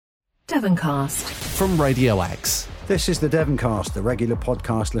Devoncast. From Radio X. This is the Devoncast, the regular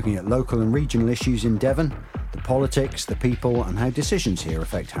podcast looking at local and regional issues in Devon, the politics, the people, and how decisions here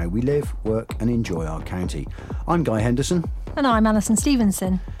affect how we live, work and enjoy our county. I'm Guy Henderson. And I'm Alison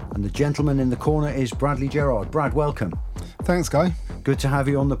Stephenson. And the gentleman in the corner is Bradley Gerrard. Brad, welcome. Thanks, Guy. Good to have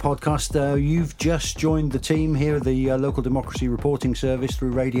you on the podcast. You've just joined the team here at the Local Democracy Reporting Service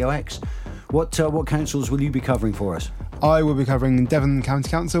through Radio X. What councils will you be covering for us? I will be covering Devon County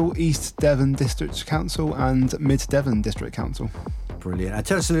Council, East Devon District Council and Mid Devon District Council. Brilliant.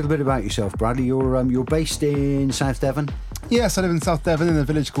 Tell us a little bit about yourself, Bradley. You're based in South Devon? Yes, I live in South Devon in a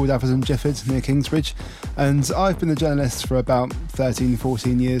village called Atherton Gifford near Kingsbridge, and I've been a journalist for about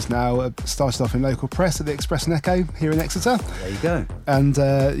 13-14 years now. I started off in local press at the Express and Echo here in Exeter. There you go. And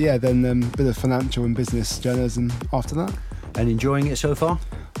then a bit of financial and business journalism after that. And enjoying it so far?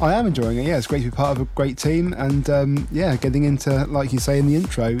 I am enjoying it, yeah. It's great to be part of a great team and, getting into, like you say in the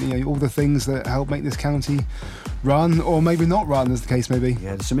intro, all the things that help make this county run, or maybe not run, as the case may be.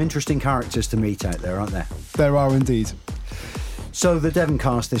 Yeah, there's some interesting characters to meet out there, aren't there? There are indeed. So the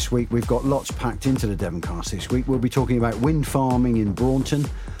Devoncast this week, we've got lots packed into the Devoncast this week. We'll be talking about wind farming in Braunton.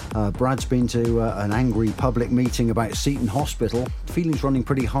 Brad's been to an angry public meeting about Seaton Hospital. Feelings running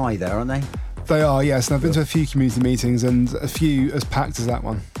pretty high there, aren't they? They are, yes. And I've been to a few community meetings and a few as packed as that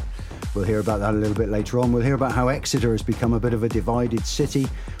one. We'll hear about that a little bit later on. We'll hear about how Exeter has become a bit of a divided city.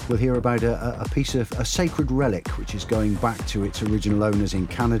 We'll hear about a piece of a sacred relic which is going back to its original owners in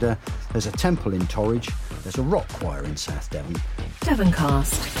Canada. There's a temple in Torridge. There's a rock choir in South Devon.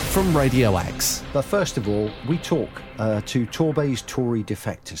 Devoncast. From Radio X. But first of all, we talk to Torbay's Tory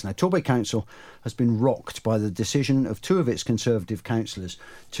defectors. Now, Torbay Council has been rocked by the decision of two of its Conservative councillors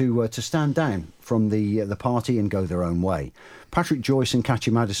to stand down from the party and go their own way. Patrick Joyce and Cathy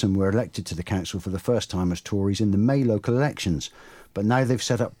Madison were elected to the council for the first time as Tories in the May local elections. But now they've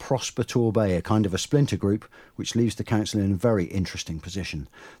set up Prosper Torbay, a kind of a splinter group, which leaves the council in a very interesting position.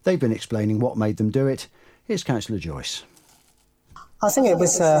 They've been explaining what made them do it. Here's Councillor Joyce. I think it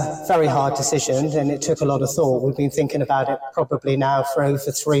was a very hard decision and it took a lot of thought. We've been thinking about it probably now for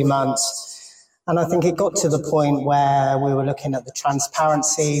over 3 months. And I think it got to the point where we were looking at the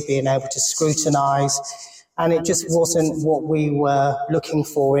transparency, being able to scrutinise, and it just wasn't what we were looking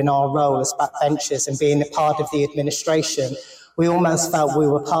for in our role as backbenchers and being a part of the administration. We almost felt we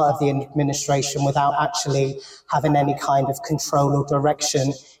were part of the administration without actually having any kind of control or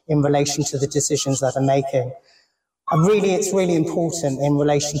direction in relation to the decisions that are making. And really, it's really important in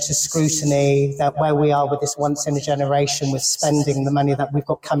relation to scrutiny that where we are with this once in a generation with spending the money that we've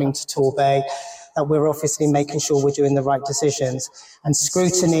got coming to Torbay, that we're obviously making sure we're doing the right decisions. And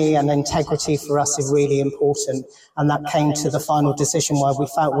scrutiny and integrity for us is really important. And that came to the final decision where we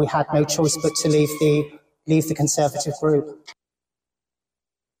felt we had no choice but to leave the Conservative group.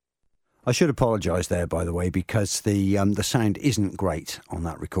 I should apologise there, by the way, because the sound isn't great on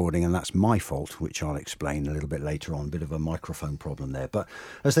that recording, and that's my fault, which I'll explain a little bit later on. Bit of a microphone problem there. But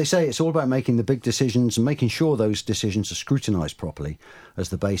as they say, it's all about making the big decisions and making sure those decisions are scrutinised properly as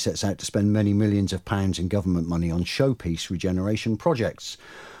the Bay sets out to spend many millions of pounds in government money on showpiece regeneration projects.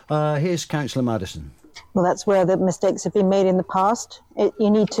 Here's Councillor Madison. Well, that's where the mistakes have been made in the past. You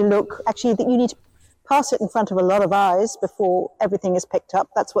need to pass it in front of a lot of eyes before everything is picked up.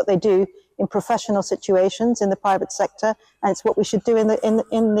 That's what they do in professional situations in the private sector, and it's what we should do in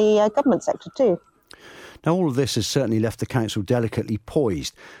the government sector too. Now, all of this has certainly left the council delicately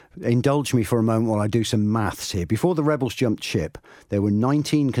poised. Indulge me for a moment while I do some maths here. Before the Rebels jumped ship, there were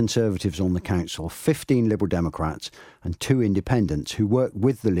 19 Conservatives on the council, 15 Liberal Democrats and 2 Independents who worked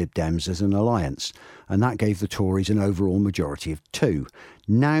with the Lib Dems as an alliance, and that gave the Tories an overall majority of 2.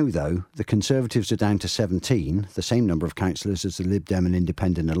 Now, though, the Conservatives are down to 17, the same number of councillors as the Lib Dem and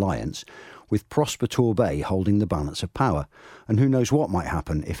Independent alliance, with Prosper Torbay holding the balance of power. And who knows what might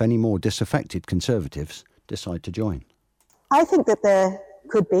happen if any more disaffected Conservatives decide to join. I think that there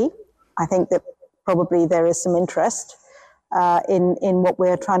could be. I think that probably there is some interest in what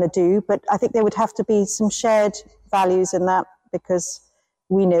we're trying to do, but I think there would have to be some shared values in that, because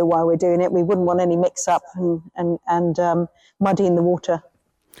we know why we're doing it. We wouldn't want any mix-up and muddying the water.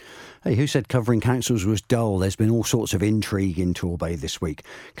 Hey, who said covering councils was dull? There's been all sorts of intrigue in Torbay this week.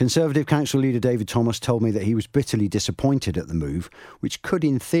 Conservative Council leader David Thomas told me that he was bitterly disappointed at the move, which could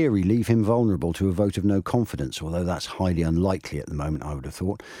in theory leave him vulnerable to a vote of no confidence, although that's highly unlikely at the moment, I would have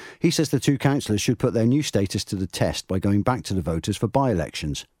thought. He says the two councillors should put their new status to the test by going back to the voters for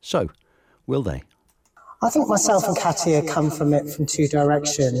by-elections. So, will they? I think myself and Katia come from it from two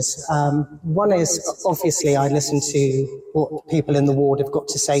directions. One is, obviously, I listen to what people in the ward have got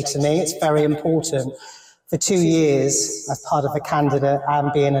to say to me. It's very important for 2 years as part of a candidate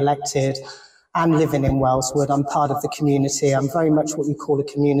and being elected and living in Wellswood. I'm part of the community. I'm very much what you call a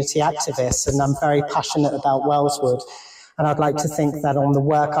community activist, and I'm very passionate about Wellswood. And I'd like to think that on the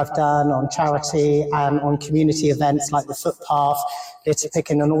work I've done on charity and on community events like the footpath, litter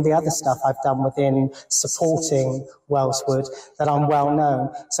picking and all the other stuff I've done within supporting Wellswood, that I'm well known.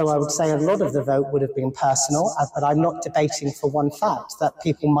 So I would say a lot of the vote would have been personal, but I'm not debating for one fact that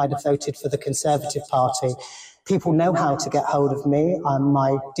people might have voted for the Conservative Party. People know how to get hold of me.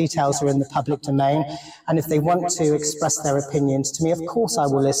 My details are in the public domain. And if they want to express their opinions to me, of course I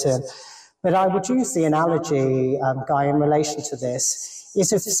will listen. But I would use the analogy, Guy, in relation to this,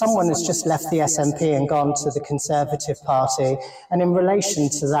 is if someone has just left the SNP and gone to the Conservative Party, and in relation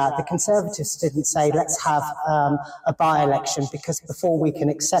to that, the Conservatives didn't say, let's have a by-election, because before we can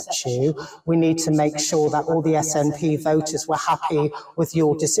accept you, we need to make sure that all the SNP voters were happy with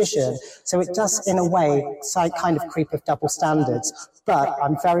your decision. So it does, in a way, kind of creep of double standards. But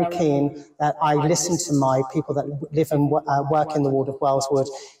I'm very keen that I listen to my people that live and work in the ward of Wellswood.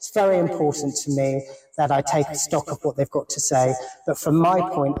 It's very important to me that I take stock of what they've got to say. But from my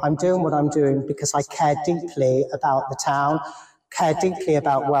point, I'm doing what I'm doing because I care deeply about the town, care deeply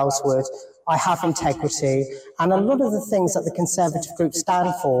about Wellswood. I have integrity, and a lot of the things that the Conservative group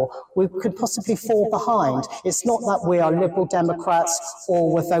stand for, we could possibly fall behind. It's not that we are Liberal Democrats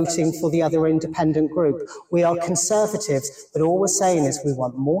or we're voting for the other independent group. We are Conservatives, but all we're saying is we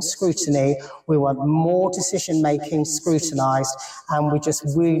want more scrutiny, we want more decision-making scrutinised, and we just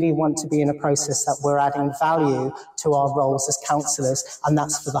really want to be in a process that we're adding value to our roles as councillors, and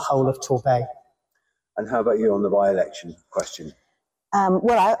that's for the whole of Torbay. And how about you on the by-election question?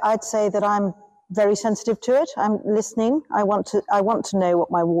 Well, I'd say that I'm very sensitive to it. I'm listening. I want to know what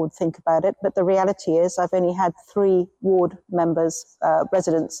my ward think about it. But the reality is I've only had 3 ward members,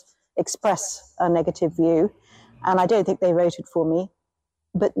 residents, express a negative view. And I don't think they voted for me.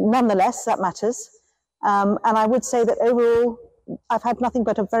 But nonetheless, that matters. And I would say that overall, I've had nothing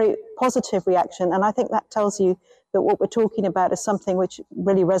but a very positive reaction. And I think that tells you that what we're talking about is something which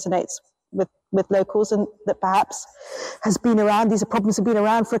really resonates with locals, and that perhaps has been around. These problems have been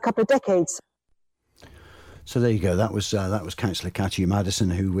around for a couple of decades. So there you go. That was Councillor Cathy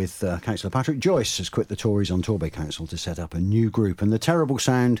Madison, who, with Councillor Patrick Joyce, has quit the Tories on Torbay Council to set up a new group. And the terrible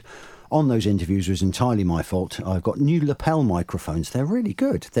sound on those interviews was entirely my fault. I've got new lapel microphones. They're really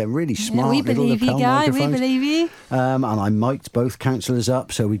good. They're really smart. We believe you, Guy. We believe you. And I mic'd both councillors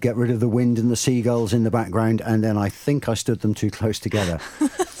up so we'd get rid of the wind and the seagulls in the background. And then I think I stood them too close together.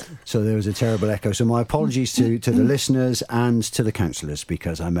 So there was a terrible echo. So my apologies to the listeners and to the councillors,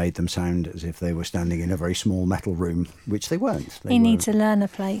 because I made them sound as if they were standing in a very small metal room, which they weren't. You need to learn a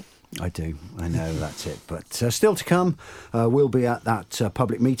plate. I do. I know, that's it. But still to come, we'll be at that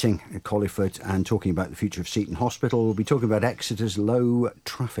public meeting at Colliford and talking about the future of Seaton Hospital. We'll be talking about Exeter's low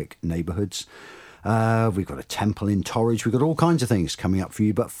traffic neighbourhoods. We've got a temple in Torridge. We've got all kinds of things coming up for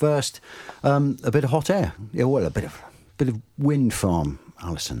you. But first, a bit of hot air. Yeah, well, a bit of wind farm,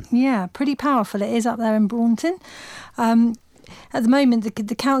 Alison. Yeah, pretty powerful it is up there in Braunton. At the moment,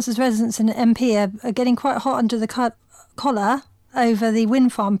 the council's residents and MP are getting quite hot under the collar over the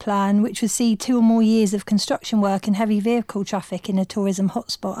wind farm plan, which would see 2 or more years of construction work and heavy vehicle traffic in a tourism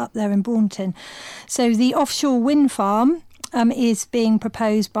hotspot up there in Braunton. So the offshore wind farm is being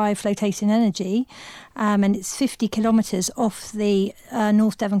proposed by Floating Energy, and it's 50 kilometres off the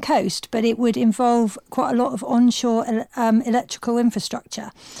North Devon coast, but it would involve quite a lot of onshore electrical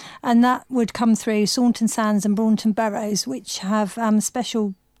infrastructure, and that would come through Saunton Sands and Braunton boroughs, which have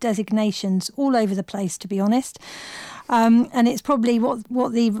special designations all over the place, to be honest. And it's probably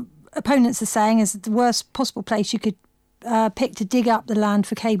what the opponents are saying is the worst possible place you could pick to dig up the land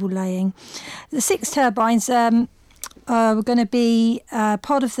for cable laying. The 6 turbines were going to be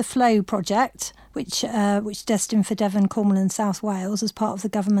part of the Flow project, which is destined for Devon, Cornwall and South Wales as part of the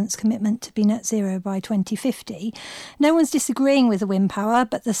government's commitment to be net zero by 2050. No one's disagreeing with the wind power,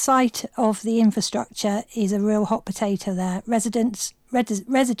 but the site of the infrastructure is a real hot potato there. Resident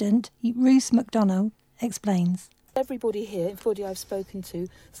Ruth McDonald explains. Everybody here, everybody I've spoken to,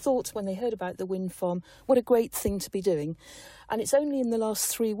 thought when they heard about the wind farm, what a great thing to be doing. And it's only in the last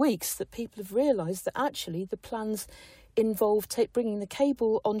 3 weeks that people have realised that actually the plans involve bringing the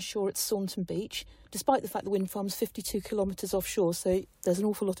cable onshore at Saunton Beach, despite the fact the wind farm's 52 kilometres offshore, so there's an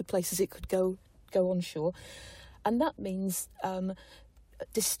awful lot of places it could go onshore. And that means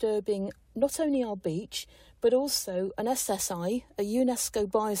disturbing not only our beach, but also an SSI, a UNESCO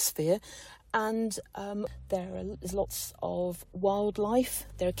biosphere, and there is lots of wildlife.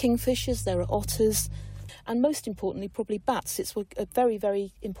 There are kingfishers, there are otters, and most importantly, probably bats. It's a very,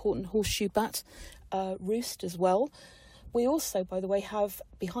 very important horseshoe bat, roost as well. We also, by the way, have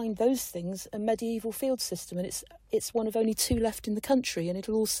behind those things a medieval field system, and it's one of only 2 left in the country, and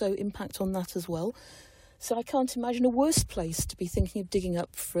it'll also impact on that as well. So I can't imagine a worse place to be thinking of digging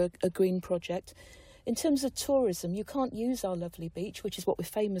up for a green project. In terms of tourism, you can't use our lovely beach, which is what we're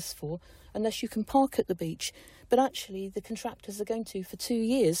famous for, unless you can park at the beach. But actually, the contractors are going to, for 2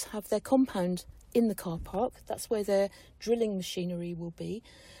 years, have their compound in the car park. That's where their drilling machinery will be.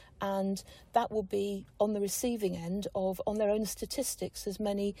 And that will be on the receiving end of, on their own statistics, as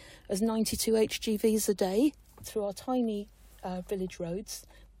many as 92 HGVs a day through our tiny village roads.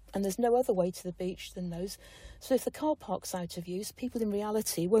 And there's no other way to the beach than those. So if the car park's out of use, people in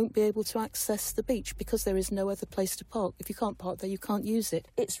reality won't be able to access the beach because there is no other place to park. If you can't park there, you can't use it.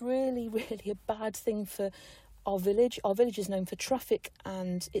 It's really, really a bad thing for our village. Our village is known for traffic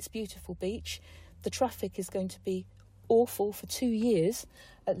and its beautiful beach. The traffic is going to be awful for 2 years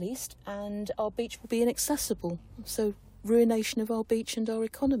at least, and our beach will be inaccessible. So ruination of our beach and our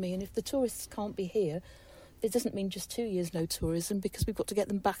economy. And if the tourists can't be here, it doesn't mean just 2 years no tourism, because we've got to get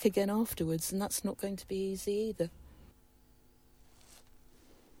them back again afterwards, and that's not going to be easy either.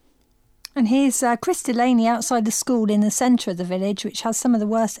 And here's Chris Delaney outside the school in the centre of the village, which has some of the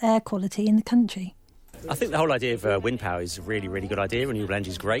worst air quality in the country. I think the whole idea of wind power is a really, really good idea. Renewable energy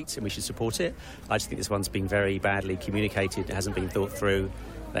is great and we should support it. I just think this one's been very badly communicated. It hasn't been thought through.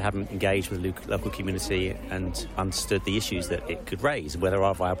 They haven't engaged with the local community and understood the issues that it could raise and whether there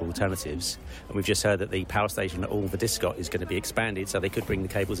are viable alternatives. And we've just heard that the power station at Alverdiscot is going to be expanded, so they could bring the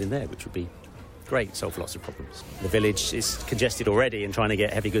cables in there, which would be great, solve lots of problems. The village is congested already and trying to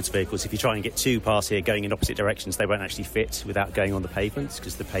get heavy goods vehicles. If you try and get 2 past here going in opposite directions, they won't actually fit without going on the pavements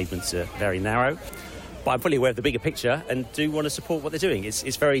because the pavements are very narrow. But I'm fully aware of the bigger picture and do want to support what they're doing.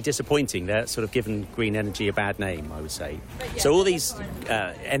 It's very disappointing. They're sort of given green energy a bad name, I would say. So all these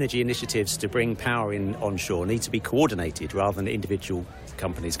energy initiatives to bring power in onshore need to be coordinated rather than individual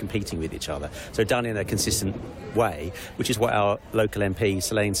companies competing with each other. So done in a consistent way, which is what our local MP,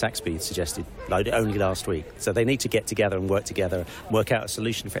 Selene Saxby, suggested only last week. So they need to get together and work out a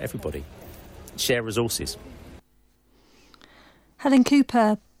solution for everybody. Share resources. Helen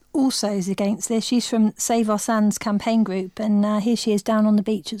Cooper also is against this. She's from Save Our Sands campaign group, and here she is down on the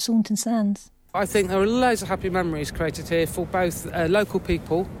beach at Saunton Sands. I think there are loads of happy memories created here for both local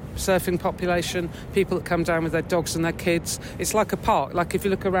people, surfing population, people that come down with their dogs and their kids. It's like a park. Like if you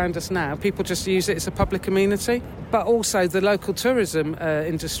look around us now, people just use it as a public amenity. But also the local tourism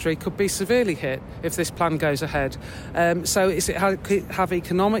industry could be severely hit if this plan goes ahead. So it have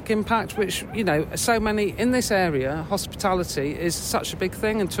economic impact, which, you know, so many in this area, hospitality is such a big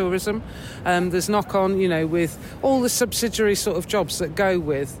thing, and tourism. There's knock-on, you know, with all the subsidiary sort of jobs that go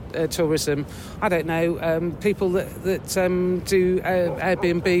with tourism. I don't know, people that do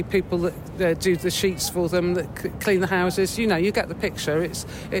Airbnb, people that do the sheets for them, that clean the houses. You know, you get the picture.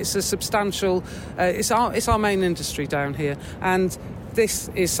 It's a substantial. It's our main industry down here, and this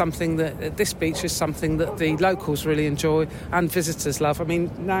beach is something that the locals really enjoy and visitors love. I mean,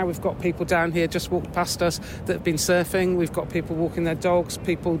 now we've got people down here just walked past us that have been surfing. We've got people walking their dogs,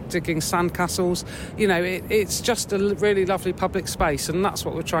 people digging sandcastles. You know, it's just a really lovely public space, and that's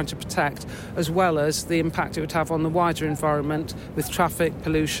what we're trying to protect, as well as the impact it would have on the wider environment with traffic,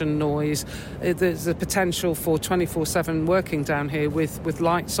 pollution, noise. There's the potential for 24/7 working down here with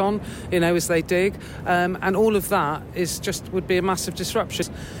lights on, you know, as they dig, and all of that would be a massive disruption.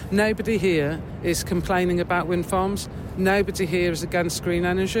 Nobody here is complaining about wind farms. Nobody here is against green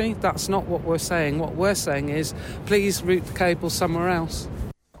energy. That's not what we're saying. What we're saying is, please route the cable somewhere else.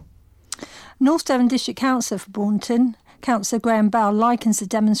 North Devon District Councillor for Braunton, Councillor Graham Bell, likens the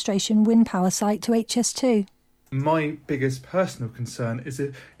demonstration wind power site to HS2. My biggest personal concern is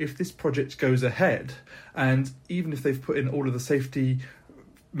if this project goes ahead, and even if they've put in all of the safety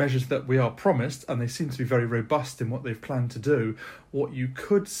measures that we are promised, and they seem to be very robust in what they've planned to do, what you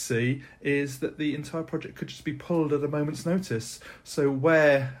could see is that the entire project could just be pulled at a moment's notice. So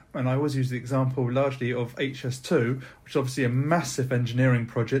and I always use the example largely of HS2, which is obviously a massive engineering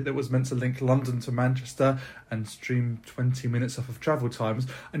project that was meant to link London to Manchester and stream 20 minutes off of travel times,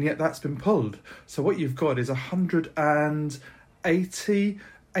 and yet that's been pulled. So what you've got is 180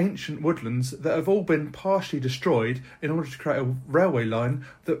 ancient woodlands that have all been partially destroyed in order to create a railway line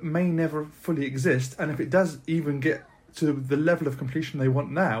that may never fully exist, and if it does even get to the level of completion they want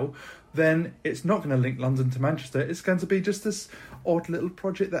now, then it's not going to link London to Manchester. It's going to be just this odd little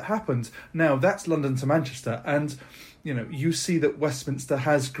project that happens. Now, that's London to Manchester, and you see that Westminster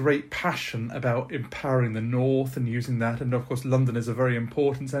has great passion about empowering the North and using that, and of course London is a very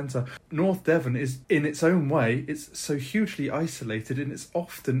important centre. North Devon is, in its own way, it's so hugely isolated and it's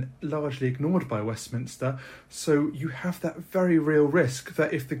often largely ignored by Westminster, so you have that very real risk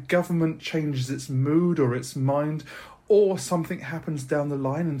that if the government changes its mood or its mind, or something happens down the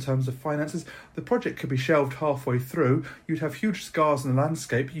line in terms of finances, the project could be shelved halfway through. You'd have huge scars in the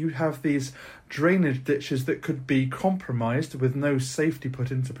landscape. You'd have these drainage ditches that could be compromised with no safety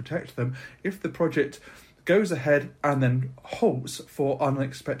put in to protect them. If the project goes ahead and then halts for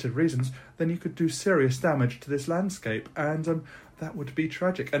unexpected reasons, then you could do serious damage to this landscape, and that would be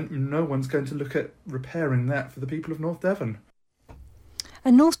tragic. And no one's going to look at repairing that for the people of North Devon.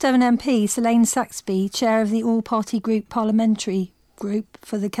 And North Devon MP Selene Saxby, chair of the all-party group parliamentary group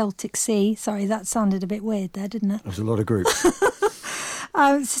for the Celtic Sea. Sorry, that sounded a bit weird there, didn't it? There's a lot of groups.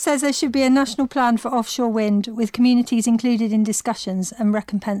 Says there should be a national plan for offshore wind with communities included in discussions and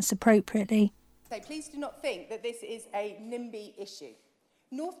recompensed appropriately. So please do not think that this is a NIMBY issue.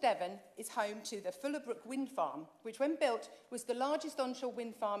 North Devon is home to the Fullerbrook Wind Farm, which when built was the largest onshore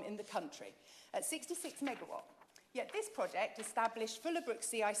wind farm in the country at 66 megawatt. Yet this project established Fullerbrook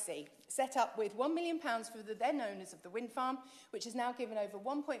CIC, set up with £1 million for the then owners of the wind farm, which has now given over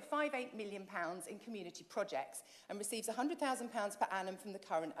 £1.58 million in community projects and receives £100,000 per annum from the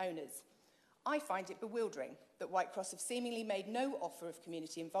current owners. I find it bewildering that Whitecross have seemingly made no offer of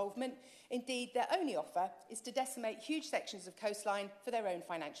community involvement. Indeed, their only offer is to decimate huge sections of coastline for their own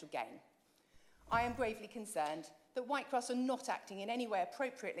financial gain. I am gravely concerned that Whitecross are not acting in any way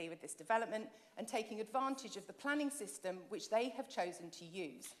appropriately with this development and taking advantage of the planning system which they have chosen to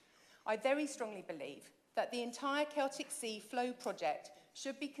use. I very strongly believe that the entire Celtic Sea flow project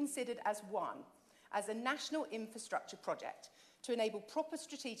should be considered as one, as a national infrastructure project to enable proper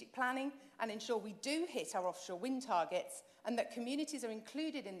strategic planning and ensure we do hit our offshore wind targets and that communities are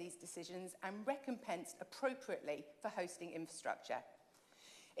included in these decisions and recompensed appropriately for hosting infrastructure.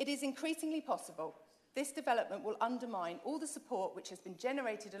 It is increasingly possible this development will undermine all the support which has been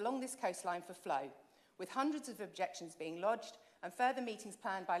generated along this coastline for flow, with hundreds of objections being lodged and further meetings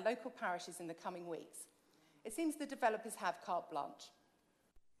planned by local parishes in the coming weeks. It seems the developers have carte blanche.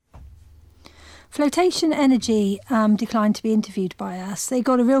 Flotation Energy declined to be interviewed by us. They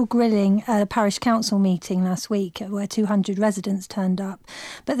got a real grilling at a parish council meeting last week where 200 residents turned up.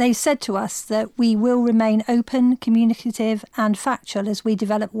 But they've said to us that we will remain open, communicative and factual as we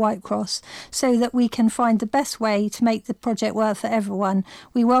develop Whitecross so that we can find the best way to make the project work for everyone.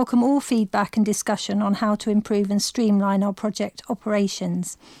 We welcome all feedback and discussion on how to improve and streamline our project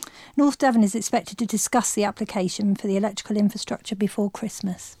operations. North Devon is expected to discuss the application for the electrical infrastructure before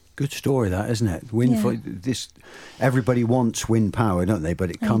Christmas. Good story, that, isn't it? Everybody wants wind power, don't they? But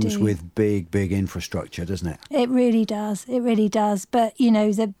it comes with big they doesn't it? It really does. It really does. But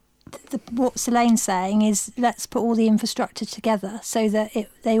what Selene's saying is let's put all the infrastructure together so that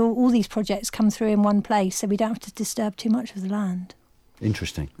all these projects come through in one place, so we don't have to disturb too much of the land.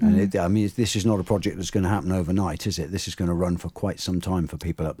 Interesting. And this is not a project that's going to happen overnight, is it? This is going to run for quite some time for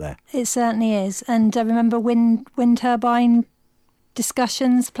people up there. It certainly is. And I remember wind turbine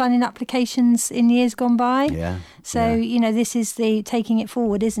discussions, planning applications in years gone by. Yeah. So, this is the taking it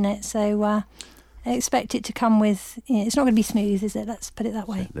forward, isn't it? So I expect it to come with, it's not going to be smooth, is it? Let's put it that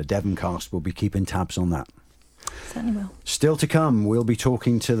way. The Devoncast will be keeping tabs on that. Certainly will. Still to come, we'll be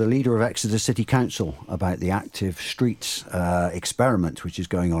talking to the leader of Exeter City Council about the active streets experiment which is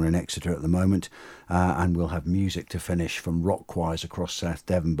going on in Exeter at the moment, and we'll have music to finish from rock choirs across South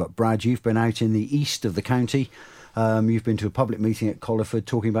Devon. But Brad, you've been out in the east of the county. You've been to a public meeting at Colliford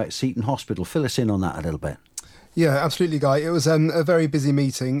talking about Seaton Hospital. Fill us in on that a little bit. Yeah, absolutely, Guy. It was a very busy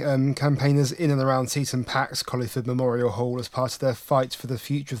meeting. Campaigners in and around Seaton packed Colliford Memorial Hall as part of their fight for the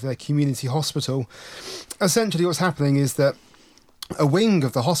future of their community hospital. Essentially, what's happening is that a wing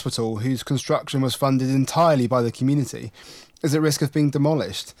of the hospital, whose construction was funded entirely by the community, is at risk of being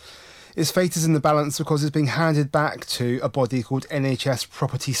demolished. Its fate is in the balance because it's being handed back to a body called NHS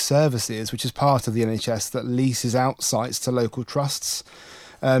Property Services, which is part of the NHS that leases out sites to local trusts.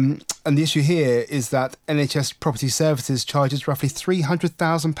 And the issue here is that NHS Property Services charges roughly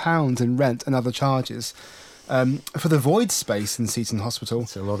 £300,000 in rent and other charges for the void space in Seaton Hospital.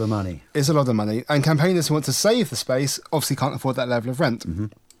 It's a lot of money. It's a lot of money. And campaigners who want to save the space obviously can't afford that level of rent.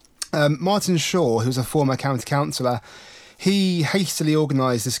 Mm-hmm. Martin Shaw, who's a former county councillor, he hastily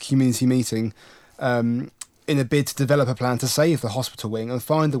organised this community meeting in a bid to develop a plan to save the hospital wing and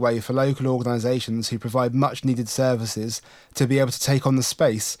find a way for local organisations who provide much needed services to be able to take on the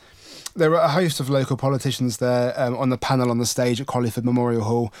space. There were a host of local politicians there on the panel on the stage at Colliford Memorial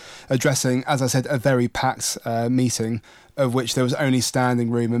Hall, addressing, as I said, a very packed meeting, of which there was only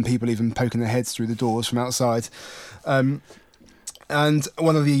standing room and people even poking their heads through the doors from outside. And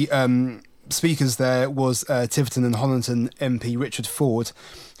one of the speakers there was Tiverton and Honiton MP Richard Ford,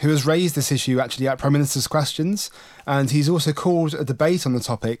 who has raised this issue actually at Prime Minister's Questions, and he's also called a debate on the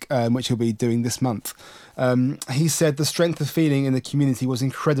topic, which he'll be doing this month. He said the strength of feeling in the community was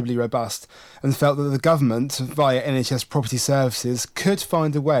incredibly robust and felt that the government, via NHS Property Services, could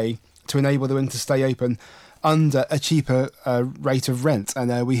find a way to enable the wing to stay open under a cheaper rate of rent.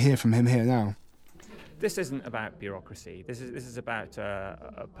 And we hear from him here now. This isn't about bureaucracy. This is about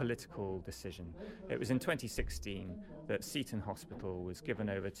a political decision. It was in 2016 that Seaton Hospital was given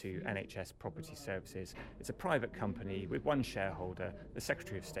over to NHS Property Services. It's a private company with one shareholder, the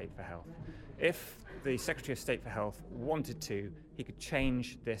Secretary of State for Health. If the Secretary of State for Health wanted to, he could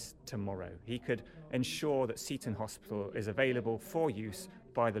change this tomorrow. He could ensure that Seaton Hospital is available for use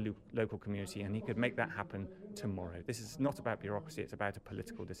by the local community, and he could make that happen tomorrow. This is not about bureaucracy, it's about a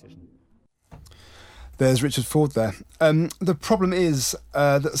political decision. There's Richard Ford there. The problem is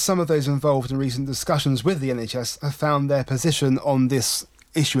that some of those involved in recent discussions with the NHS have found their position on this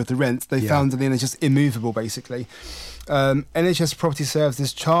issue of the rent. They found the NHS immovable, basically. NHS Property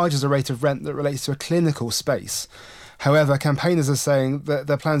Services charges a rate of rent that relates to a clinical space. However, campaigners are saying that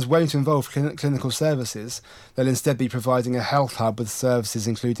their plans won't involve clinical services. They'll instead be providing a health hub with services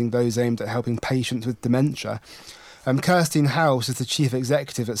including those aimed at helping patients with dementia. Kirstine House is the Chief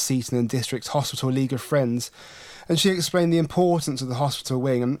Executive at Seaton and District Hospital League of Friends, and she explained the importance of the hospital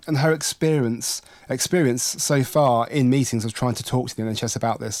wing and her experience so far in meetings of trying to talk to the NHS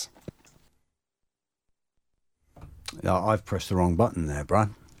about this. I've pressed the wrong button there, Brad.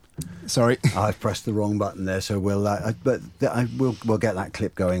 Sorry, I've pressed the wrong button there. So we'll get that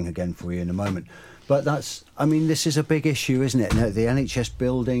clip going again for you in a moment. But this is a big issue, isn't it? The NHS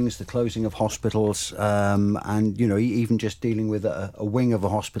buildings, the closing of hospitals, and, even just dealing with a wing of a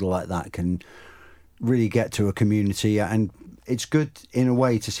hospital like that can really get to a community. And it's good, in a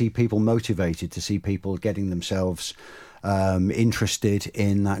way, to see people motivated, to see people getting themselves interested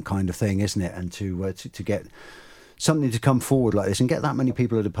in that kind of thing, isn't it? And to get something to come forward like this and get that many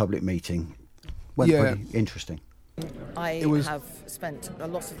people at a public meeting. Pretty interesting. I have spent a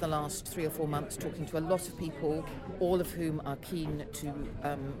lot of the last 3 or 4 months talking to a lot of people, all of whom are keen to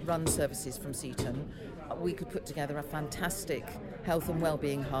run services from Seaton. We could put together a fantastic health and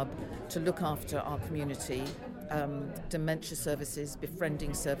wellbeing hub to look after our community, dementia services,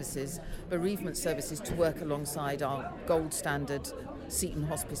 befriending services, bereavement services to work alongside our gold standard Seaton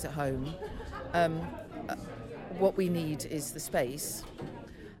Hospice at Home. What we need is the space.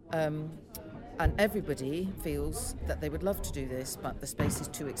 And everybody feels that they would love to do this, but the space is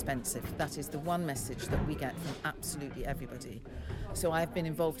too expensive. That is the one message that we get from absolutely everybody. So I've been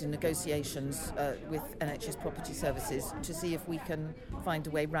involved in negotiations with NHS Property Services to see if we can find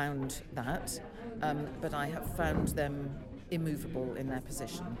a way round that, but I have found them immovable in their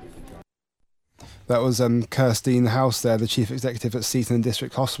position. That was Kirstine House there, the Chief Executive at Seaton and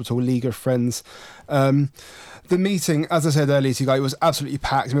District Hospital League of Friends. The meeting, as I said earlier to you guys, was absolutely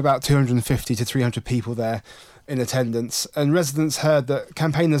packed. About 250 to 300 people there in attendance. And residents heard that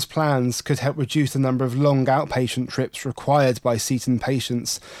campaigners' plans could help reduce the number of long outpatient trips required by Seaton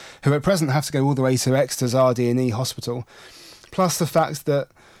patients, who at present have to go all the way to Exeter's RD&E hospital. Plus the fact that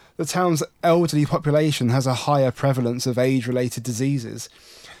the town's elderly population has a higher prevalence of age-related diseases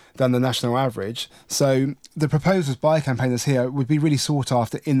than the national average. So the proposals by campaigners here would be really sought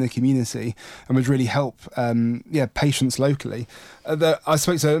after in the community and would really help patients locally. I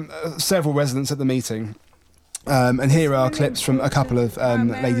spoke to several residents at the meeting, and here are clips from a couple of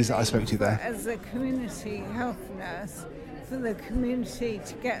ladies that I spoke to there. As a community health nurse, for the community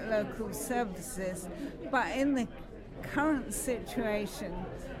to get local services, but in the current situation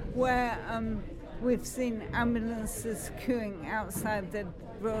where we've seen ambulances queuing outside the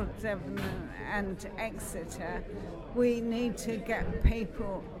Devon and Exeter, we need to get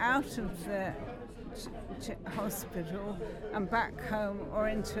people out of the hospital and back home or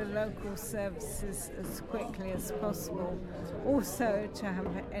into local services as quickly as possible. Also, to have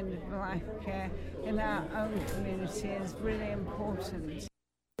end-of-life care in our own community is really important.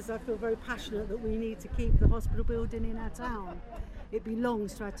 I feel very passionate that we need to keep the hospital building in our town. It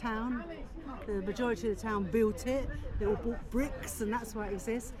belongs to our town. The majority of the town built it. They all bought bricks and that's why it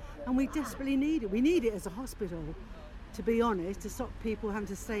exists. And we desperately need it. We need it as a hospital, to be honest, to stop people having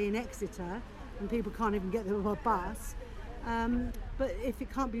to stay in Exeter and people can't even get there with a bus. But if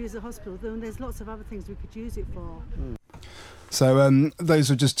it can't be used as a hospital, then there's lots of other things we could use it for. So those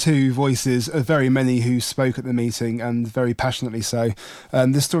were just two voices of very many who spoke at the meeting, and very passionately so.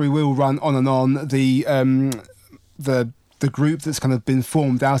 This story will run on and on. The group that's kind of been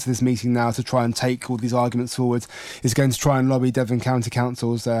formed out of this meeting now to try and take all these arguments forward is going to try and lobby Devon County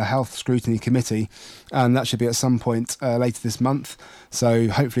Council's Health Scrutiny Committee, and that should be at some point later this month. So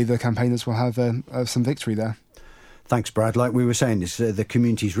hopefully the campaigners will have some victory there. Thanks, Brad. Like we were saying, the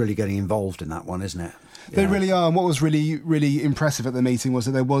community's really getting involved in that one, isn't it? They really are. And what was really, really impressive at the meeting was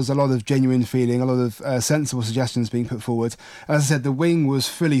that there was a lot of genuine feeling, a lot of sensible suggestions being put forward. As I said, the wing was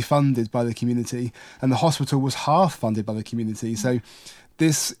fully funded by the community and the hospital was half funded by the community. So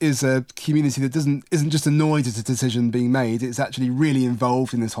this is a community that isn't just annoyed at a decision being made. It's actually really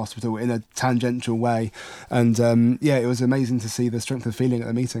involved in this hospital in a tangential way. And it was amazing to see the strength of feeling at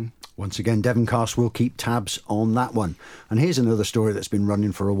the meeting. Once again, Devoncast will keep tabs on that one. And here's another story that's been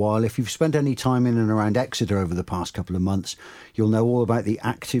running for a while. If you've spent any time in and around Exeter over the past couple of months, you'll know all about the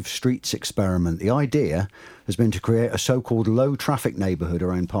Active Streets experiment. The idea has been to create a so-called low-traffic neighbourhood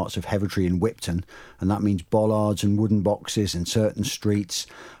around parts of Hevertree and Whipton, and that means bollards and wooden boxes in certain streets,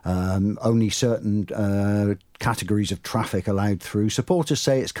 only certain categories of traffic allowed through. Supporters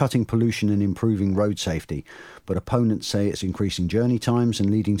say it's cutting pollution and improving road safety, but opponents say it's increasing journey times and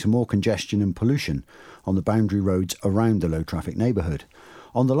leading to more congestion and pollution on the boundary roads around the low-traffic neighbourhood.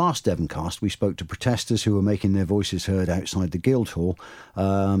 On the last Devoncast, we spoke to protesters who were making their voices heard outside the Guildhall,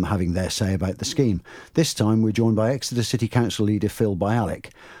 having their say about the scheme. This time, we're joined by Exeter City Council leader Phil Bialik,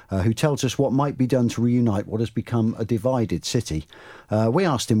 who tells us what might be done to reunite what has become a divided city. We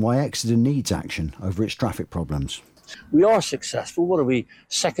asked him why Exeter needs action over its traffic problems. We are successful. What are we?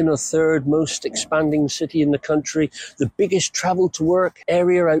 Second or third most expanding city in the country, the biggest travel to work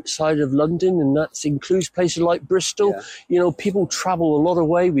area outside of London, and that includes places like Bristol. Yeah. You know, people travel a lot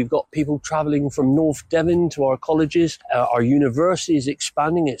away. We've got people travelling from North Devon to our colleges. Our university is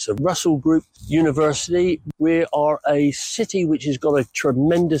expanding. It's a Russell Group university. We are a city which has got a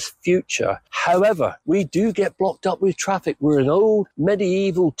tremendous future. However, we do get blocked up with traffic. We're an old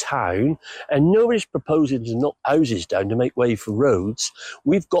medieval town, and nobody's proposing to knock houses down to make way for roads.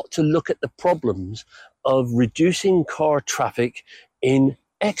 We've got to look at the problems of reducing car traffic in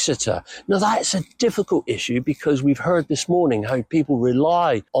Exeter. Now, that's a difficult issue because we've heard this morning how people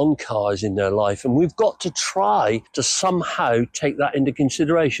rely on cars in their life, and we've got to try to somehow take that into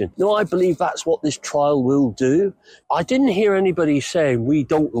consideration. Now, I believe that's what this trial will do. I didn't hear anybody saying we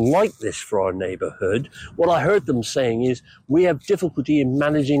don't like this for our neighbourhood. What I heard them saying is we have difficulty in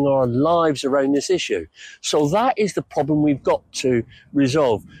managing our lives around this issue. So that is the problem we've got to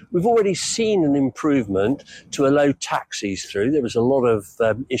resolve. We've already seen an improvement to allow taxis through. There was a lot of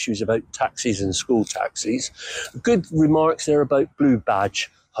issues about taxis and school taxis. Good remarks there about blue badge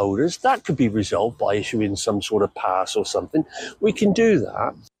holders. That could be resolved by issuing some sort of pass or something. We can do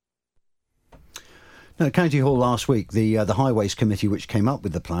that. Now, at County Hall last week, the Highways Committee, which came up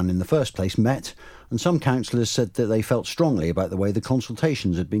with the plan in the first place, met, and some councillors said that they felt strongly about the way the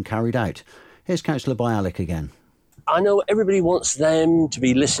consultations had been carried out. Here's Councillor Bialik again. I know everybody wants them to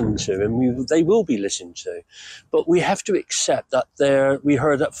be listened to, and they will be listened to, but we have to accept that we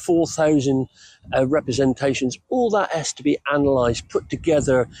heard that 4,000 representations, all that has to be analysed, put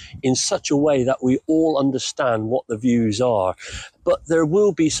together in such a way that we all understand what the views are. But there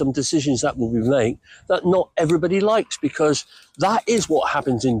will be some decisions that will be made that not everybody likes, because that is what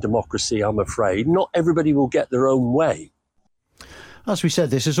happens in democracy, I'm afraid. Not everybody will get their own way. As we said,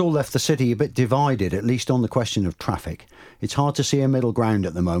 this has all left the city a bit divided, at least on the question of traffic. It's hard to see a middle ground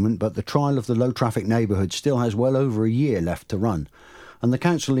at the moment, but the trial of the low-traffic neighbourhood still has well over a year left to run. And the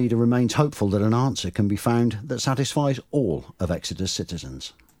council leader remains hopeful that an answer can be found that satisfies all of Exeter's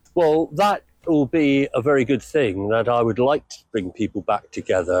citizens. Well, that will be a very good thing, that I would like to bring people back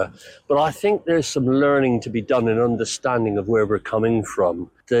together. But I think there's some learning to be done and understanding of where we're coming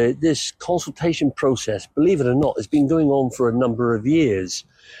from. This consultation process, believe it or not, has been going on for a number of years.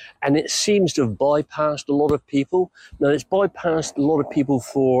 And it seems to have bypassed a lot of people. Now, it's bypassed a lot of people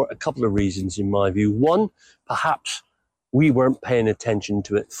for a couple of reasons, in my view. One, perhaps we weren't paying attention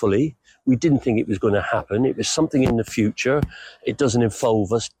to it fully. We didn't think it was going to happen. It was something in the future. It doesn't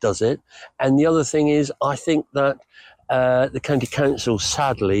involve us, does it? And the other thing is, I think that the County Council,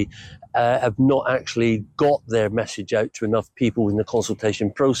 sadly, have not actually got their message out to enough people in the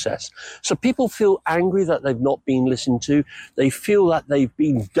consultation process. So people feel angry that they've not been listened to. They feel that they've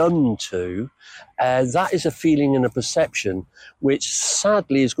been done to. That is a feeling and a perception which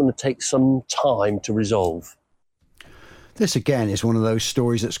sadly is going to take some time to resolve. This again is one of those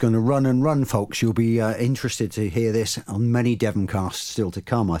stories that's going to run and run, folks. You'll be interested to hear this on many Devoncasts still to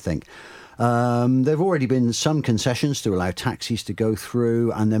come, I think. There have already been some concessions to allow taxis to go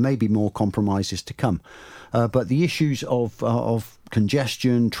through, and there may be more compromises to come. But the issues of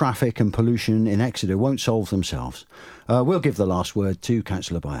congestion, traffic and pollution in Exeter won't solve themselves. We'll give the last word to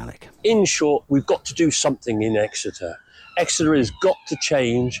Councillor Bialik. In short, we've got to do something in Exeter. Exeter has got to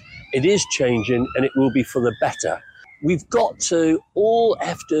change. It is changing, and it will be for the better. We've got to all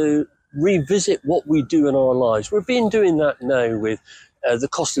have to revisit what we do in our lives. We've been doing that now with the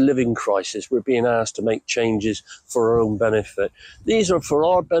cost of living crisis. We're being asked to make changes for our own benefit. These are for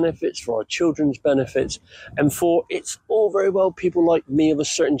our benefits, for our children's benefits, and for it's all very well people like me of a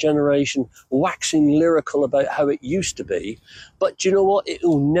certain generation waxing lyrical about how it used to be. But do you know what? It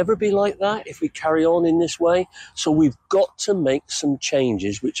will never be like that if we carry on in this way. So we've got to make some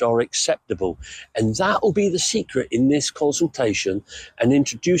changes which are acceptable. And that will be the secret in this consultation and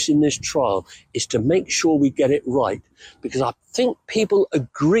introducing this trial, is to make sure we get it right. Because I think people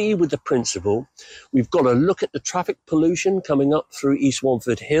agree with the principle. We've got to look at the traffic pollution coming up through East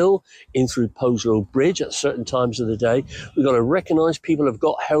Wanford Hill, in through Poslow Bridge at certain times of the day. We've got to recognise people have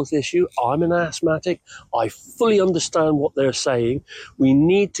got health issue. I'm an asthmatic. I fully understand what they're saying. We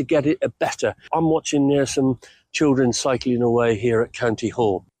need to get it better. I'm watching there some children cycling away here at County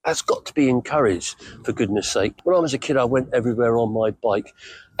Hall. That's got to be encouraged, for goodness sake. When I was a kid, I went everywhere on my bike.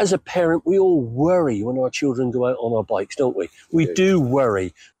 As a parent, we all worry when our children go out on our bikes, don't we? We do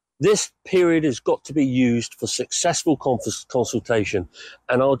worry. This period has got to be used for successful consultation.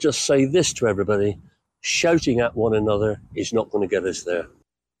 And I'll just say this to everybody: shouting at one another is not going to get us there.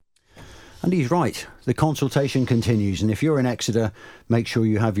 And he's right. The consultation continues, and if you're in Exeter, make sure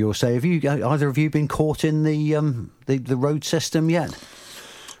you have your say. Have you, either of you, been caught in the road system yet?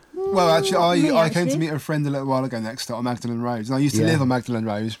 Well, actually, I came to meet a friend a little while ago next door on Magdalen Road. And I used to live on Magdalen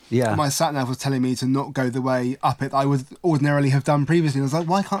Road. Yeah. And my sat-nav was telling me to not go the way up it I would ordinarily have done previously. And I was like,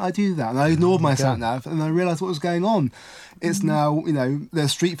 why can't I do that? And I ignored my sat-nav, and I realised what was going on. It's now,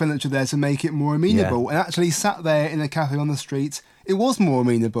 there's street furniture there to make it more amenable. And actually sat there in a cafe on the street, it was more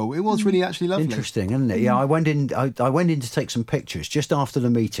amenable. It was really actually lovely. Interesting, isn't it? Yeah, I went in to take some pictures just after the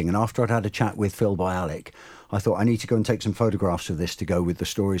meeting, and after I'd had a chat with Phil Bialik, I thought I need to go and take some photographs of this to go with the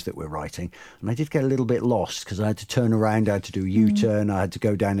stories that we're writing. And I did get a little bit lost because I had to turn around, I had to do a U-turn, I had to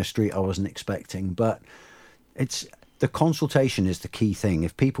go down a street I wasn't expecting. But the consultation is the key thing.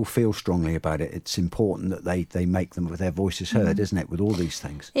 If people feel strongly about it, it's important that they make them with their voices heard, isn't it, with all these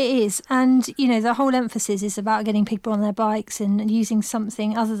things? It is. And, the whole emphasis is about getting people on their bikes and using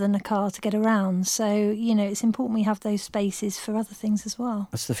something other than a car to get around. So, it's important we have those spaces for other things as well.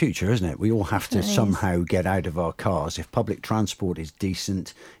 That's the future, isn't it? We all have to somehow get out of our cars. If public transport is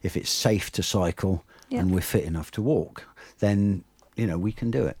decent, if it's safe to cycle and we're fit enough to walk, then, we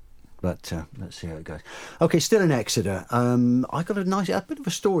can do it. But let's see how it goes. OK, still in Exeter. I got a bit of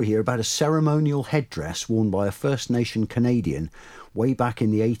a story here about a ceremonial headdress worn by a First Nation Canadian way back in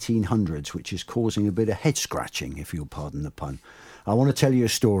the 1800s, which is causing a bit of head scratching, if you'll pardon the pun. I want to tell you a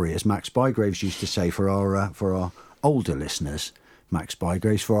story, as Max Bygraves used to say for our older listeners. Max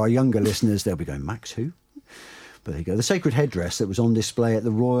Bygraves. For our younger listeners, they'll be going, Max who? But there you go. The sacred headdress that was on display at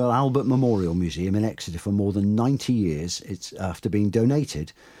the Royal Albert Memorial Museum in Exeter for more than 90 years, it's after being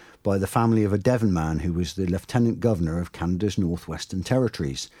donated by the family of a Devon man who was the Lieutenant Governor of Canada's Northwestern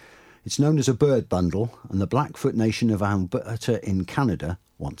Territories. It's known as a bird bundle, and the Blackfoot Nation of Alberta in Canada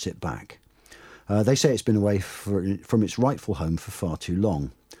wants it back. They say it's been away from its rightful home for far too long.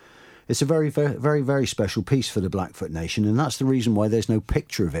 It's a very, very, very, very special piece for the Blackfoot Nation, and that's the reason why there's no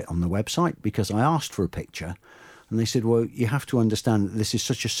picture of it on the website, because I asked for a picture, and they said, well, you have to understand that this is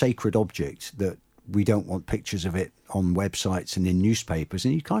such a sacred object that we don't want pictures of it on websites and in newspapers,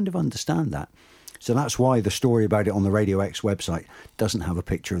 and you kind of understand that. So that's why the story about it on the Radio X website doesn't have a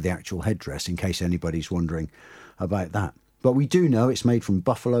picture of the actual headdress, in case anybody's wondering about that. But we do know it's made from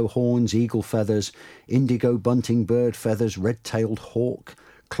buffalo horns, eagle feathers, indigo bunting bird feathers, red-tailed hawk,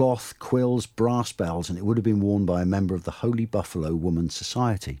 cloth, quills, brass bells, and it would have been worn by a member of the Holy Buffalo Women's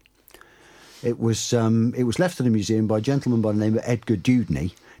Society. It was left to the museum by a gentleman by the name of Edgar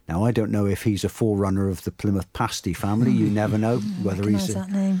Dewdney. Now, I don't know if he's a forerunner of the Plymouth Pasty family. You never know whether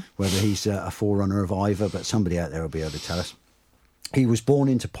he's a forerunner of either, but somebody out there will be able to tell us. He was born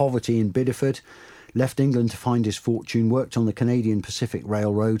into poverty in Bideford, left England to find his fortune, worked on the Canadian Pacific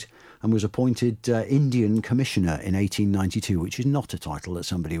Railroad, and was appointed Indian Commissioner in 1892, which is not a title that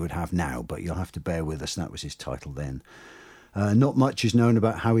somebody would have now, but you'll have to bear with us. That was his title then. Not much is known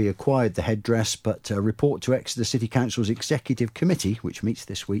about how he acquired the headdress, but a report to Exeter City Council's Executive Committee, which meets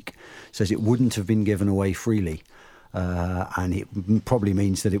this week, says it wouldn't have been given away freely. And it probably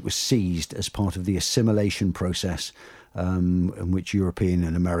means that it was seized as part of the assimilation process in which European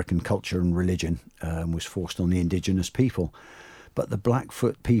and American culture and religion was forced on the indigenous people. But the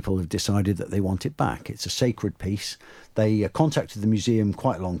Blackfoot people have decided that they want it back. It's a sacred piece. They contacted the museum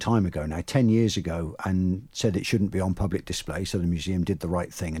quite a long time ago now, 10 years ago, and said it shouldn't be on public display. So the museum did the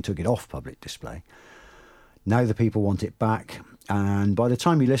right thing and took it off public display. Now the people want it back. And by the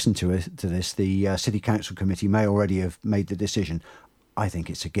time you listen to this, the City Council Committee may already have made the decision. I think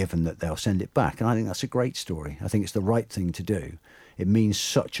it's a given that they'll send it back. And I think that's a great story. I think it's the right thing to do. It means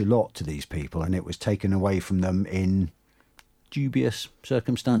such a lot to these people, and it was taken away from them in dubious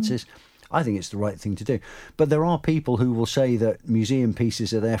circumstances. I think it's the right thing to do. But there are people who will say that museum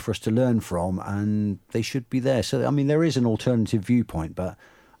pieces are there for us to learn from and they should be there. So, I mean, there is an alternative viewpoint, but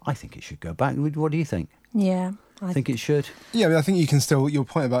I think it should go back. What do you think? Yeah. I think it should. Yeah, I mean, I think you can still, your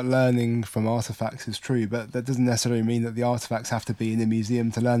point about learning from artefacts is true, but that doesn't necessarily mean that the artefacts have to be in a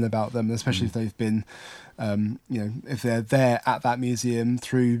museum to learn about them, especially if they've been, if they're there at that museum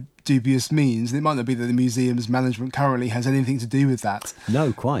through dubious means. It might not be that the museum's management currently has anything to do with that.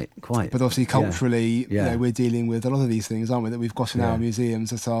 No, quite. But obviously culturally, we're dealing with a lot of these things, aren't we, that we've got in our museums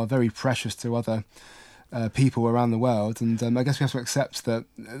that are very precious to other people around the world, and I guess we have to accept that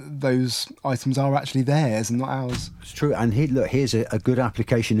those items are actually theirs and not ours. It's true. And here's a good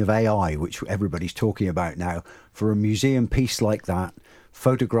application of AI, which everybody's talking about now. For a museum piece like that,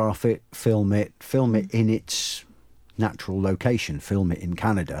 photograph it, film it in its natural location, film it in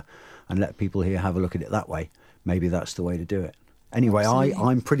Canada, and let people here have a look at it that way. Maybe that's the way to do it. Anyway,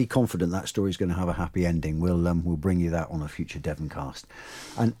 I'm pretty confident that story's going to have a happy ending. We'll bring you that on a future Devoncast.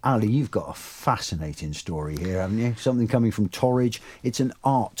 And Ali, you've got a fascinating story here, haven't you? Something coming from Torridge. It's an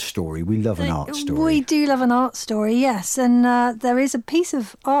art story. We love an art story. We do love an art story, yes. And there is a piece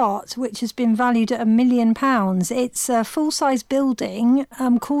of art which has been valued at £1 million. It's a full-size building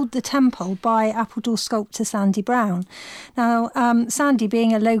called The Temple by Appledore sculptor Sandy Brown. Now, Sandy,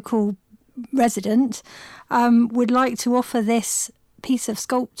 being a local resident, would like to offer this piece of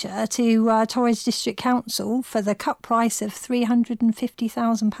sculpture to Torridge District Council for the cut price of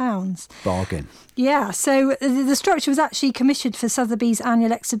 £350,000. Bargain. Yeah, so the structure was actually commissioned for Sotheby's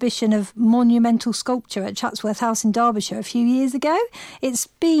annual exhibition of monumental sculpture at Chatsworth House in Derbyshire a few years ago. It's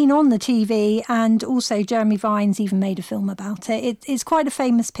been on the TV, and also Jeremy Vines even made a film about it. It's quite a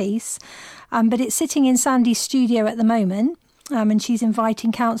famous piece, but it's sitting in Sandy's studio at the moment. And she's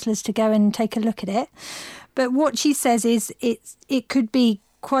inviting councillors to go and take a look at it. But what she says is it could be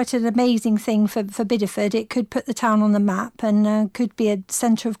quite an amazing thing for Bideford. It could put the town on the map and could be a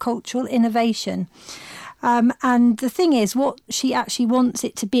centre of cultural innovation. And the thing is, what she actually wants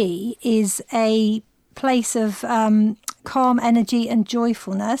it to be is a place of calm energy and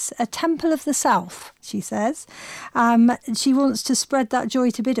joyfulness, a temple of the South, she says. She wants to spread that joy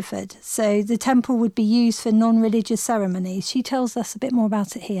to Bideford. So the temple would be used for non-religious ceremonies. She tells us a bit more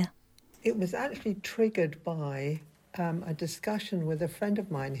about it here. It was actually triggered by a discussion with a friend of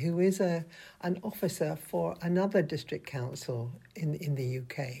mine who is an officer for another district council in the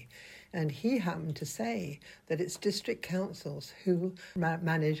UK. And he happened to say that it's district councils who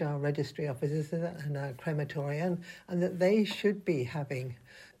manage our registry offices and our crematorium, and that they should be having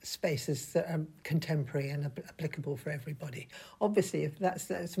spaces that are contemporary and applicable for everybody. Obviously, if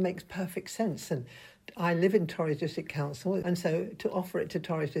that makes perfect sense. And I live in Torridge District Council, and so to offer it to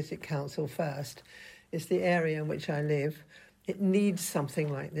Torridge District Council first is the area in which I live. It needs something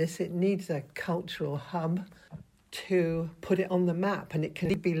like this. It needs a cultural hub to put it on the map, and it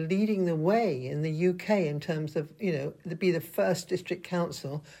can be leading the way in the UK in terms of, to be the first district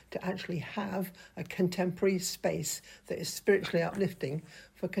council to actually have a contemporary space that is spiritually uplifting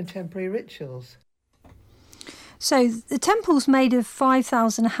for contemporary rituals. So the temple's made of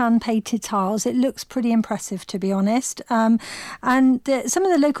 5,000 hand-painted tiles. It looks pretty impressive, to be honest. And some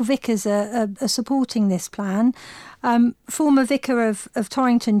of the local vicars are supporting this plan. Former vicar of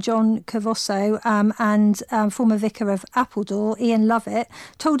Torrington, John Cavosso, and former vicar of Appledore, Ian Lovett,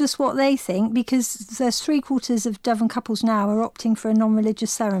 told us what they think, because there's 3/4 of Devon couples now are opting for a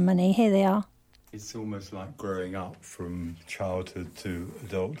non-religious ceremony. Here they are. It's almost like growing up from childhood to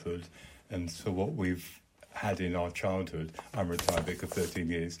adulthood, and so what we've had in our childhood. I'm a retired vicar 13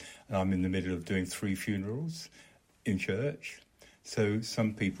 years, and I'm in the middle of doing 3 funerals in church. So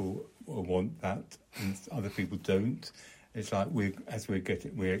some people want that, and other people don't. It's like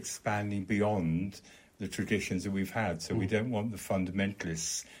we're expanding beyond the traditions that we've had. So we don't want the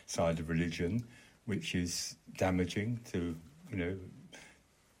fundamentalist side of religion, which is damaging to,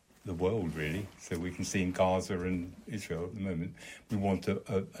 the world, really. So we can see in Gaza and Israel at the moment. We want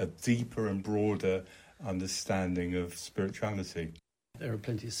a deeper and broader understanding of spirituality. There are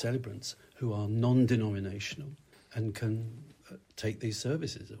plenty of celebrants who are non-denominational, and can take these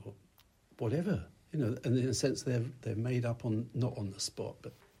services or whatever, and in a sense they're made up not on the spot,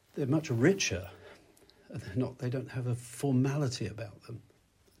 but they're much richer. They don't have a formality about them.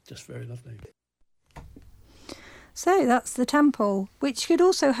 Just very lovely. So that's the temple, which could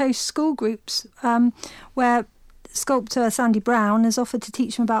also host school groups where sculptor Sandy Brown has offered to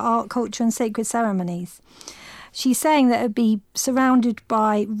teach them about art, culture and sacred ceremonies. She's saying that it would be surrounded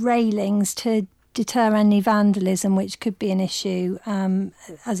by railings to deter any vandalism, which could be an issue,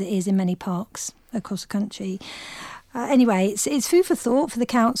 as it is in many parks across the country. Anyway, it's food for thought for the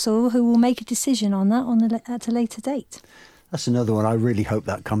council, who will make a decision on that at a later date. That's another one. I really hope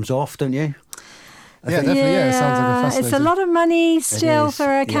that comes off, don't you? Definitely. Yeah, it sounds like a fascinating... It's a lot of money still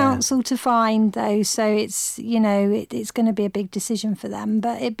for a council to find, though. So it's it's going to be a big decision for them.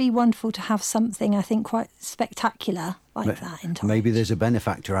 But it'd be wonderful to have something, I think, quite spectacular like that in Torridge. Maybe there's a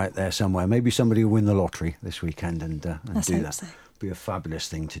benefactor out there somewhere. Maybe somebody will win the lottery this weekend and do that. So. Be a fabulous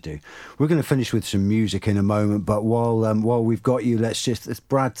thing to do. We're going to finish with some music in a moment, but while we've got you,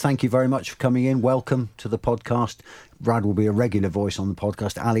 Brad, thank you very much for coming in. Welcome to the podcast. Brad will be a regular voice on the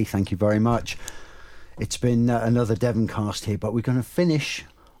podcast. Ali, thank you very much. It's been another Devoncast here, but we're going to finish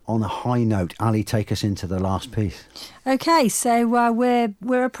on a high note. Ali, take us into the last piece. Okay, so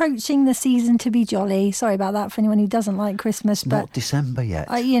we're approaching the season to be jolly. Sorry about that for anyone who doesn't like Christmas, but not December yet.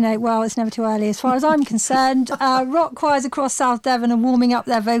 It's never too early as far as I'm concerned. Rock choirs across South Devon are warming up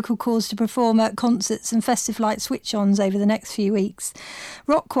their vocal cords to perform at concerts and festive light switch-ons over the next few weeks.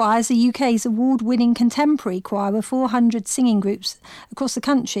 Rock choirs, the UK's award-winning contemporary choir with 400 singing groups across the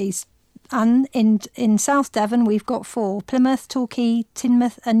country. And in South Devon, we've got 4, Plymouth, Torquay,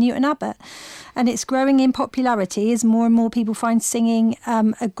 Teignmouth and Newton Abbot. And it's growing in popularity as more and more people find singing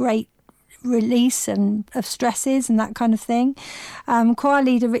a great release of stresses and that kind of thing. Choir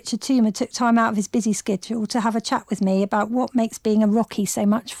leader Richard Toomer took time out of his busy schedule to have a chat with me about what makes being a Rocky so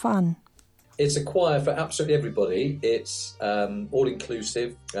much fun. It's a choir for absolutely everybody. It's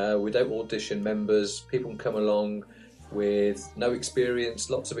all-inclusive. We don't audition members. People can come along with no experience,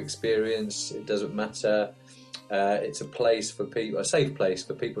 lots of experience. It doesn't matter. It's a place for people, a safe place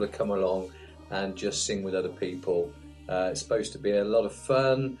for people to come along and just sing with other people. It's supposed to be a lot of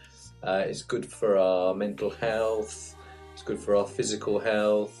fun. It's good for our mental health. It's good for our physical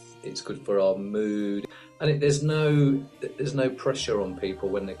health. It's good for our mood. And there's no pressure on people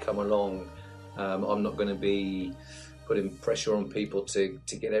when they come along. I'm not going to be putting pressure on people to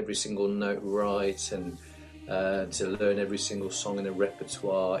get every single note right and to learn every single song in the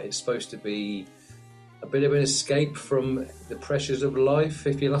repertoire. It's supposed to be a bit of an escape from the pressures of life,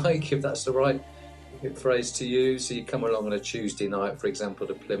 if you like, if that's the right phrase to use. So you come along on a Tuesday night, for example,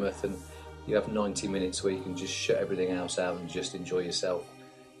 to Plymouth, and you have 90 minutes where you can just shut everything else out and just enjoy yourself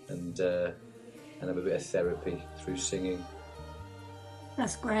and have a bit of therapy through singing.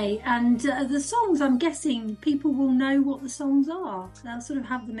 That's great. And the songs, I'm guessing people will know what the songs are. They'll sort of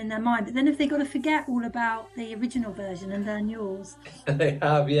have them in their mind. But then if they've got to forget all about the original version and learn yours. They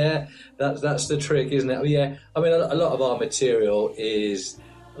have, yeah. That's the trick, isn't it? Yeah. I mean, a lot of our material is,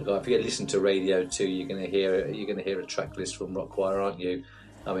 if you listen to radio too, you're going to hear a track list from Rock Choir, aren't you?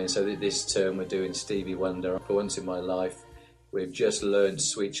 I mean, so this term we're doing Stevie Wonder. For once in my life, we've just learned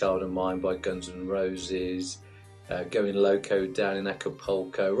Sweet Child of Mine by Guns N' Roses. Going Loco down in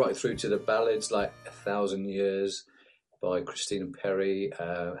Acapulco, right through to the ballads like 1,000 Years by Christina Perri,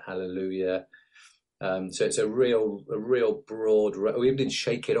 Hallelujah. So it's a real broad. We even did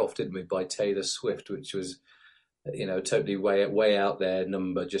Shake It Off, didn't we, by Taylor Swift, which was, totally way out there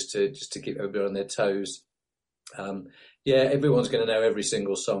number just to keep everybody on their toes. Everyone's going to know every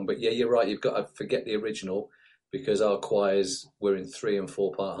single song, but yeah, you're right. You've got to forget the original because our choirs were in 3 and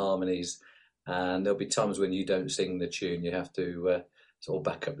 4 part harmonies. And there'll be times when you don't sing the tune. You have to sort of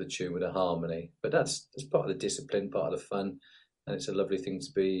back up the tune with a harmony. But that's part of the discipline, part of the fun, and it's a lovely thing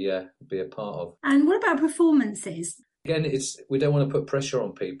to be a part of. And what about performances? Again, we don't want to put pressure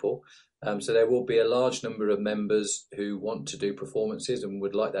on people. So there will be a large number of members who want to do performances and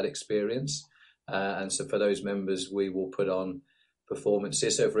would like that experience. And so for those members, we will put on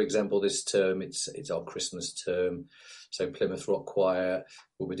performances. So, for example, this term, it's our Christmas term. So Plymouth Rock Choir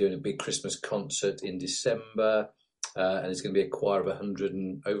will be doing a big Christmas concert in December, and it's going to be a choir of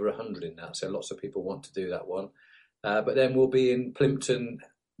over 100 in that. So lots of people want to do that one. But then we'll be in Plimpton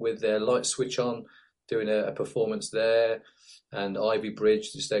with their light switch on, doing a performance there, and Ivy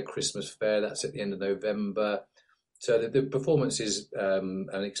Bridge, it's their Christmas fair. That's at the end of November. So the performances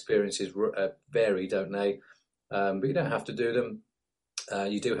and experiences vary, don't they? But you don't have to do them.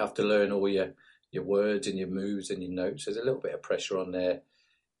 You do have to learn all your words and your moves and your notes. There's a little bit of pressure on there,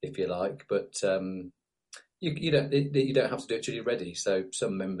 if you like. But You don't have to do it till you're ready. So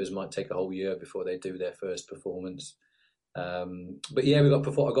some members might take a whole year before they do their first performance. But yeah, I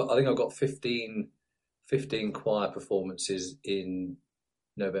think I've got 15 choir performances in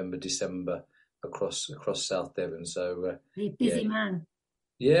November, December across South Devon. So you're a busy man.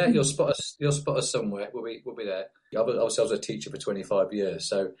 Yeah, you'll spot us somewhere. We'll be there. I was a teacher for 25 years,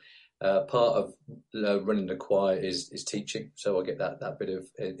 so part of running the choir is teaching. So I get that bit of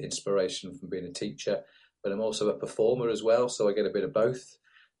inspiration from being a teacher. But I'm also a performer as well, so I get a bit of both.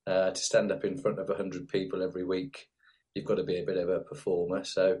 To stand up in front of 100 people every week, you've got to be a bit of a performer.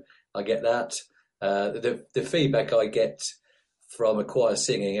 So I get that. The feedback I get from a choir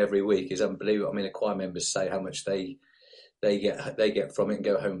singing every week is unbelievable. I mean, the choir members say how much they get from it and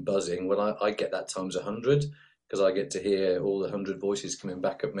go home buzzing. Well, I get that times 100 because I get to hear all the 100 voices coming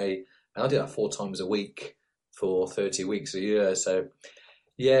back at me, and I do that 4 times a week for 30 weeks a year. So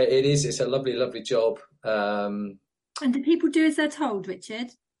yeah, it is. It's a lovely, lovely job. And do people do as they're told, Richard?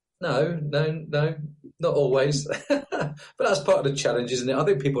 No, not always. But that's part of the challenge, isn't it? I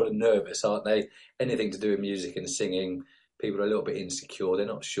think people are nervous, aren't they? Anything to do with music and singing, people are a little bit insecure. They're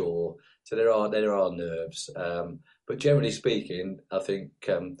not sure. So there are nerves. But generally speaking, I think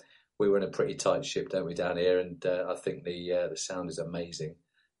we run a pretty tight ship, don't we, down here? And I think the sound is amazing.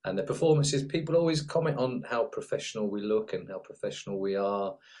 And the performances, people always comment on how professional we look and how professional we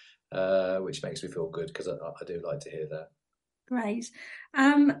are, which makes me feel good because I do like to hear that. Great.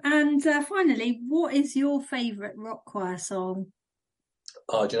 And finally, what is your favourite rock choir song?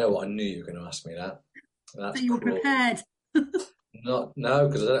 Oh, do you know what? I knew you were going to ask me that. That's so you're prepared. No,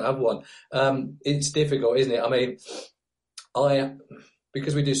 because I don't have one. It's difficult, isn't it? I mean,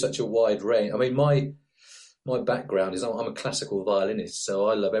 because we do such a wide range. I mean, my background is I'm a classical violinist, so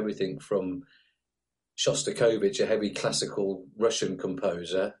I love everything from Shostakovich, a heavy classical Russian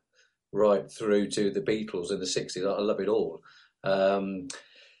composer, right through to the Beatles in the 60s. I love it all.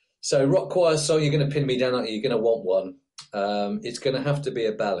 So rock choir song, you're going to pin me down, aren't you? You're going to want one. It's going to have to be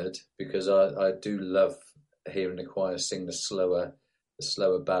a ballad because I do love hearing the choir sing the slower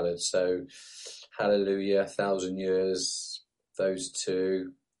ballads. So Hallelujah, 1,000 Years, those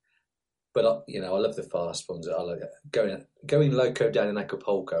two. But I love the fast ones. I like going loco down in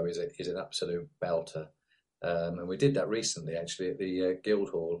Acapulco is an absolute belter. And we did that recently actually at the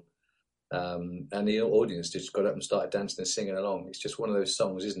Guildhall. And the audience just got up and started dancing and singing along. It's just one of those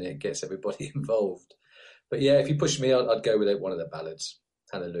songs, isn't it? It gets everybody involved. But yeah, if you push me, I'd go with one of the ballads.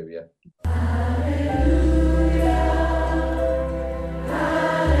 Hallelujah.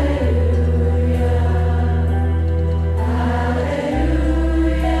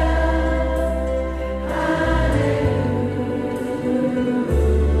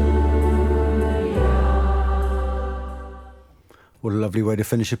 What a lovely way to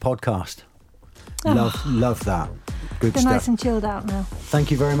finish a podcast. Love that. Good They're stuff. Nice and chilled out now. Thank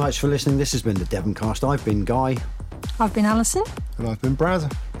you very much for listening. This has been the Devoncast. I've been Guy. I've been Alison. And I've been Brad.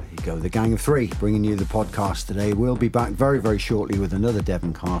 There you go, the gang of 3 bringing you the podcast today. We'll be back very, very shortly with another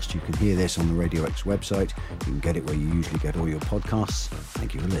Devoncast. You can hear this on the Radio X website. You can get it where you usually get all your podcasts.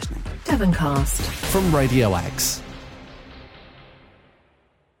 Thank you for listening. Devoncast from Radio X.